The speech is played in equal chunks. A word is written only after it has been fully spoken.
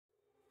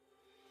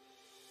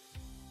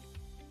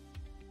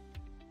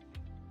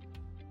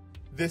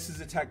This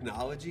is a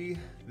technology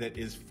that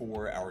is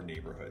for our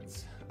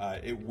neighborhoods.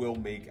 It will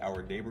make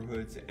our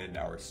neighborhoods and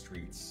our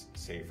streets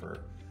safer.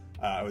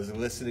 I was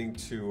listening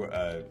to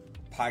a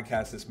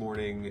podcast this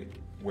morning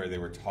where they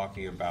were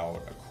talking about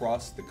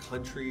across the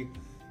country,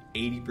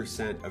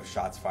 80% of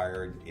shots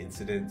fired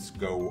incidents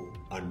go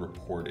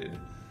unreported.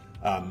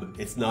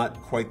 It's not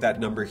quite that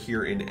number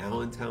here in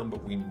Allentown,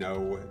 but we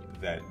know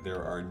that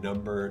there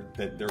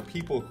are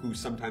people who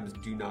sometimes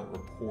do not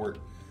report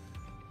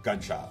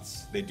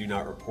gunshots. They do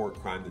not report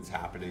crime that's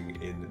happening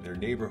in their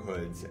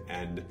neighborhoods,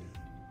 and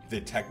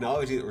the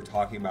technology that we're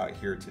talking about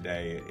here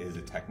today is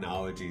a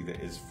technology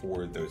that is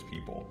for those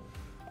people.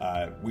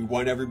 We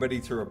want everybody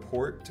to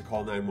report, to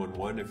call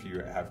 911 if you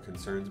have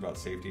concerns about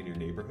safety in your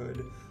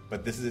neighborhood,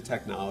 but this is a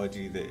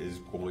technology that is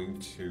going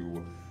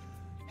to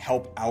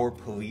help our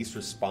police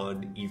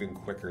respond even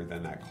quicker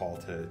than that call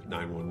to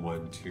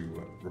 911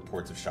 to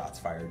reports of shots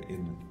fired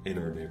in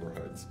our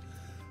neighborhoods.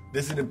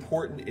 This is an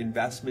important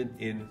investment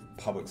in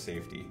public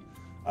safety.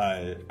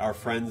 Our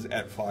friends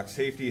at Flock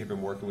Safety have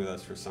been working with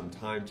us for some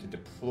time to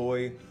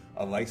deploy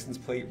a license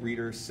plate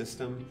reader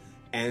system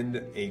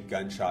and a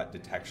gunshot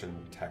detection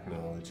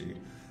technology.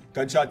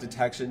 Gunshot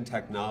detection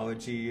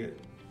technology,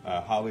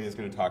 Holly is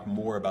going to talk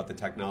more about the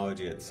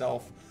technology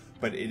itself,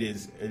 but it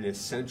is an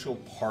essential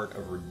part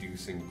of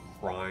reducing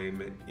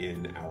crime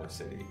in our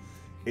city.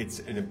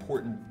 It's an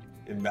important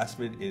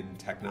investment in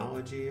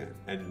technology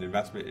and an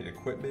investment in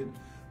equipment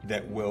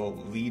that will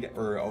lead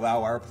or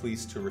allow our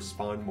police to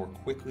respond more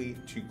quickly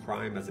to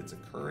crime as it's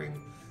occurring,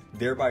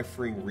 thereby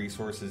freeing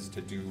resources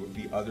to do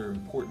the other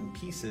important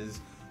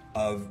pieces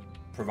of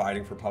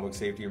providing for public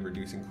safety and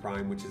reducing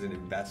crime, which is an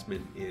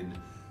investment in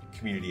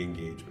community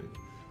engagement.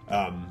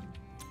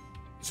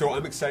 So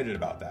I'm excited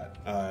about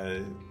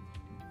that.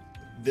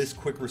 This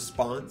quick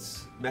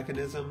response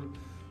mechanism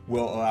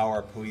will allow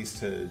our police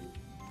to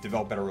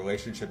develop better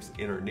relationships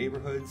in our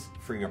neighborhoods,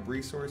 freeing up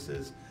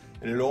resources,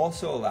 and it'll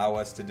also allow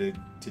us to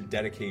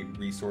dedicate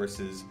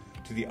resources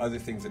to the other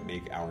things that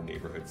make our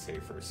neighborhoods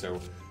safer.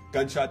 So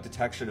gunshot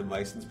detection and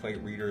license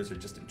plate readers are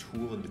just a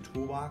tool in the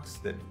toolbox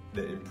that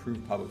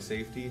improve public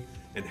safety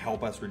and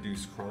help us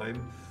reduce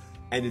crime.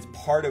 And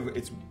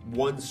it's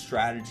one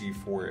strategy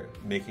for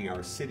making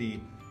our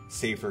city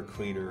safer,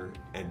 cleaner,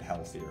 and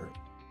healthier.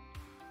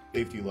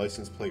 Safety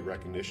license plate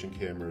recognition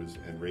cameras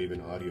and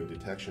Raven audio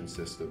detection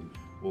system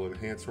will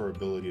enhance our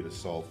ability to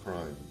solve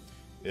crime.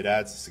 It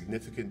adds a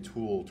significant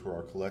tool to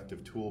our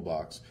collective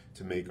toolbox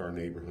to make our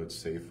neighborhoods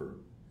safer.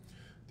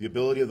 The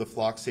ability of the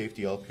Flock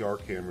Safety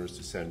LPR cameras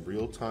to send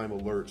real-time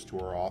alerts to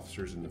our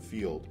officers in the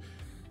field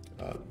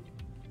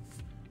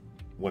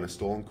when a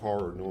stolen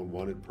car or known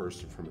wanted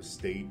person from a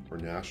state or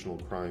national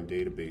crime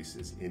database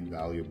is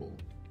invaluable.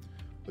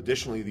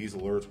 Additionally, these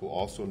alerts will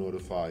also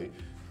notify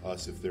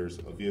us if there's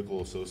a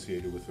vehicle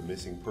associated with a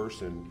missing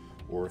person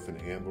or if an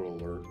amber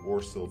alert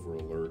or silver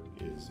alert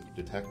is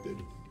detected.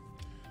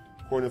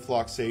 According to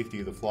Flock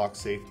Safety, the Flock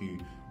Safety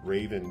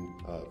Raven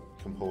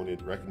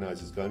component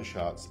recognizes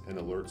gunshots and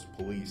alerts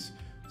police,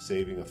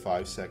 saving a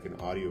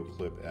 5-second audio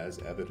clip as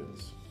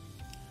evidence.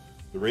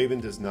 The Raven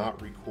does not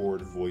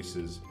record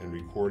voices, and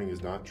recording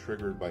is not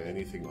triggered by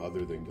anything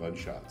other than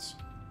gunshots.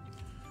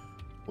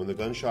 When the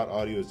gunshot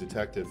audio is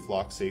detected,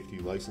 Flock Safety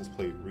license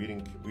plate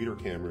reader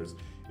cameras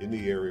in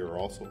the area are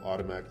also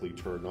automatically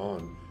turned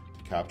on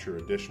to capture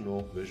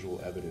additional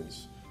visual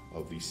evidence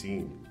of the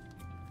scene.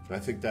 And I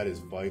think that is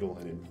vital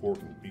and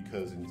important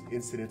because in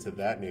incidents of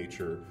that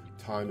nature,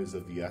 time is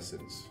of the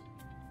essence.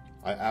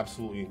 I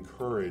absolutely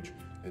encourage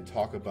and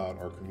talk about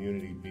our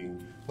community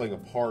playing a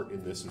part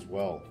in this as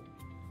well,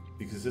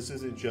 because this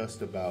isn't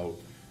just about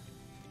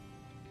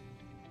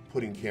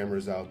putting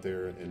cameras out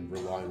there and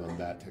relying on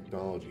that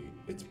technology.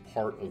 It's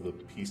part of the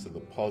piece of the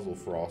puzzle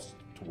for us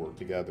to work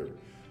together.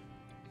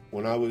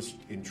 When I was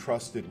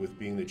entrusted with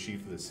being the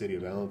chief of the city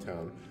of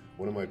Allentown,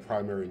 one of my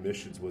primary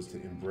missions was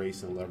to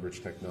embrace and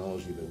leverage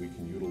technology that we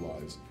can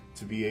utilize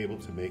to be able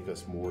to make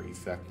us more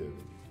effective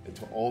and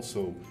to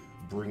also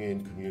bring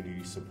in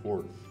community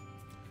support.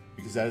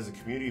 Because as a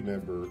community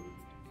member,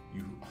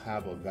 you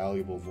have a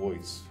valuable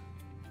voice,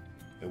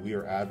 and we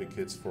are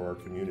advocates for our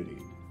community.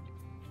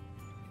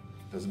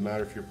 Doesn't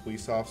matter if you're a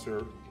police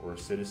officer or a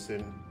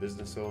citizen,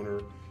 business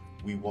owner,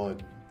 we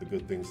want the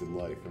good things in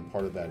life, and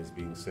part of that is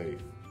being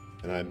safe.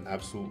 And I'm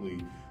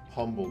absolutely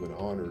humbled and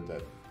honored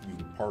that we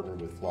would partner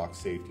with Flock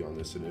Safety on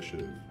this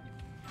initiative.